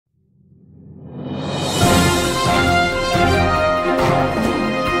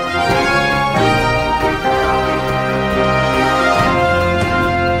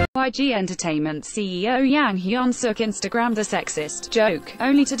YG Entertainment CEO Yang Hyun Suk Instagrammed the sexist joke,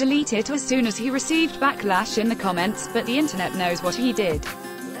 only to delete it as soon as he received backlash in the comments, but the internet knows what he did.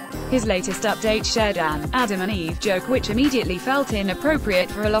 His latest update shared an Adam and Eve joke which immediately felt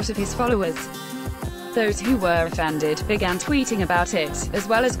inappropriate for a lot of his followers. Those who were offended began tweeting about it, as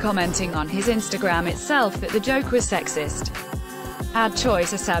well as commenting on his Instagram itself that the joke was sexist. Ad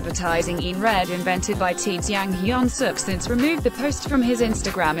choice advertising in red invented by teens Yang Hyun Suk since removed the post from his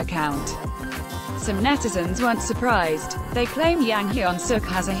Instagram account. Some netizens weren't surprised. They claim Yang Hyun Suk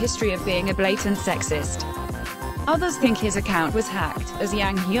has a history of being a blatant sexist. Others think his account was hacked, as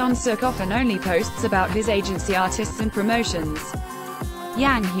Yang Hyun Suk often only posts about his agency artists and promotions.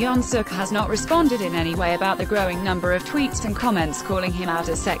 Yang Hyun Suk has not responded in any way about the growing number of tweets and comments calling him out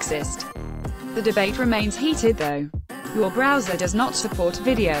as sexist. The debate remains heated though. Your browser does not support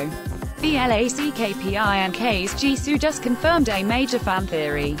video. BLACKPINK's Jisoo just confirmed a major fan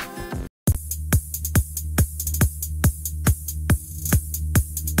theory.